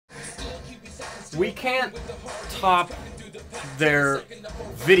We can't top their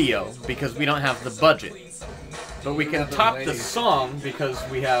video because we don't have the budget. But we can top the song because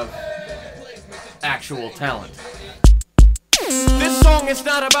we have actual talent. This song is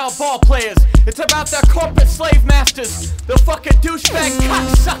not about ball players. It's about their corporate slave masters. The fucking douchebag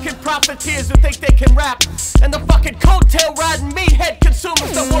cock-sucking profiteers who think they can rap. And the fucking coattail riding meathead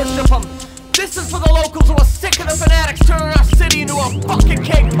consumers that worship them. This is for the locals who are sick of the fanatics turning our city into a fucking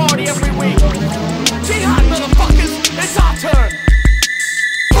cake party every week. Jihad, motherfuckers, it's our turn.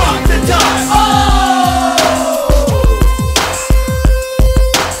 Fuck the time. Oh!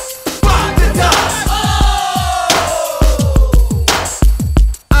 Fuck the time. Oh!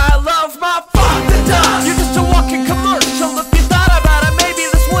 I love my fuck the time. You're just a walking commercial. If you thought about it, maybe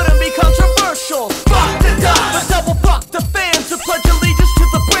this wouldn't be controversial. Fuck the time. But double fuck the fans who pledge allegiance to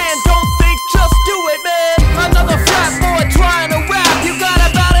the brand. Don't think, just do it, man. Another frat boy trying to rap. You got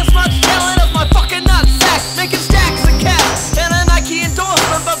about as much talent as my fucking nutsack. Making stacks of cash and a Nike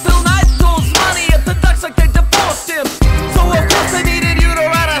endorsement, but Bill Nye throws money at the Ducks like they divorced him. So of course they needed you to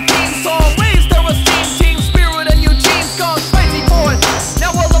write a theme song. Raise their esteem, team spirit, and Eugene's gone crazy for it.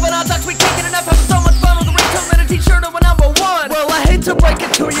 Now we're loving our Ducks, we can't get enough. Having so much fun with the ringtone and a t-shirt and we're #1. Well, I hate to break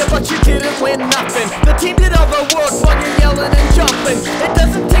it to you, but you didn't win nothing. The team did all the work while you're yelling and jumping. It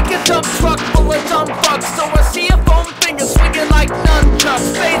doesn't take a dump truck full of dumb fucks, so I see a foam finger swinging like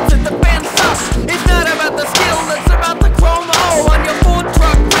nunchucks. Faith that the band sucks. It's not about the skill, it's about the chrome O on your Ford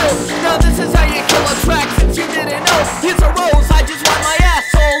truck grill. Now this is how you kill a track since you didn't know. Here's a rose, I just want my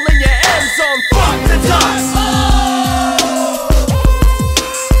asshole in your end zone. Fuck the time. Oh!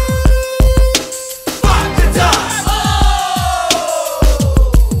 Fuck the time. Oh!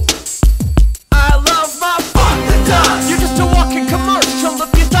 I love my fuck the time. You're just a walking commercial.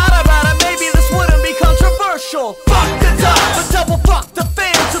 If you thought about it, maybe this wouldn't be controversial. Fuck the time. But double fuck the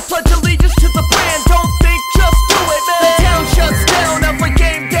fans who pledge allegiance to the brand. Don't think, just do it, man. The town shuts down every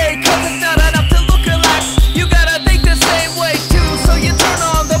game day, cause it's not enough to look alike. You gotta think the same way too, so you turn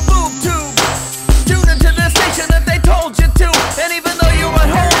on the boob tube. Tune into the station that they told you to. And even though you're at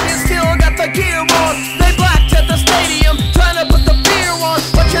home, you still got the gear on. They blacked at the stadium, trying to put the beer on.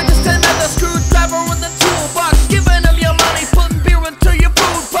 But you're just another screwdriver in the toolbox, giving them your money, putting beer into your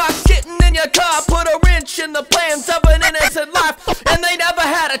food box. Getting in your car, put a wrench in the plans of an innocent life. And they never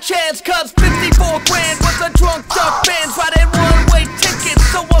had a chance, cause 54 grand with the drunk duck fans riding one-way tickets.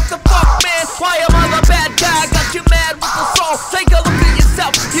 So what the fuck, man? Why am I the bad guy? Got you mad with the song. Take a look at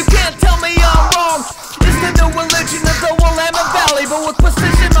yourself, you can't tell me I'm wrong. It's the new religion of the Willamette Valley, but with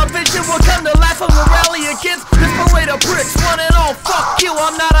precision my vision will come to life and we'll rally against this parade of bricks. One and all, fuck you,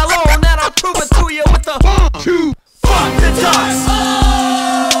 I'm not alone, and I'll prove it to you with the 1, 2, fuck the time. Oh!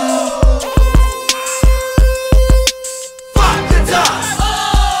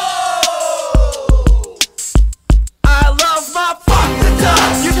 Fuck the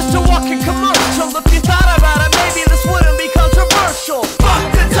time. You're just a walking commercial. If you thought about it, maybe this wouldn't be controversial.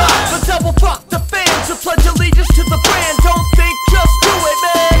 Fuck the time. But double fuck the fans who pledge allegiance to the brand. Don't think, just do it,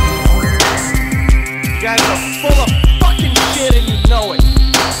 man. You guys are full of fucking shit and you know it.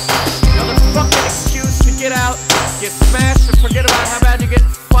 Another fucking excuse to get out, get smashed, and forget about how bad you're getting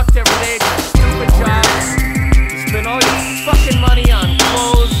fucked every day at your stupid jobs. You spend all your fucking money on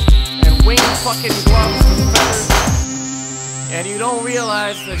clothes and wing fucking gloves with feathers. And you don't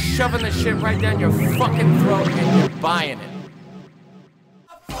realize they're shoving the shit right down your fucking throat and you're buying it.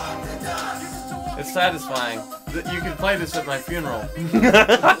 It's satisfying. You can play this at my funeral.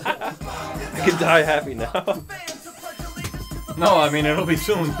 I can die happy now. No, I mean, it'll be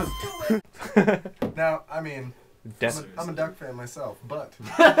soon. Now, I mean, I'm a Duck fan myself, but...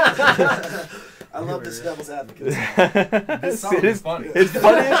 I love this devil's advocate. This song is funny. It's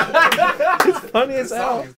funny. It's funny as hell.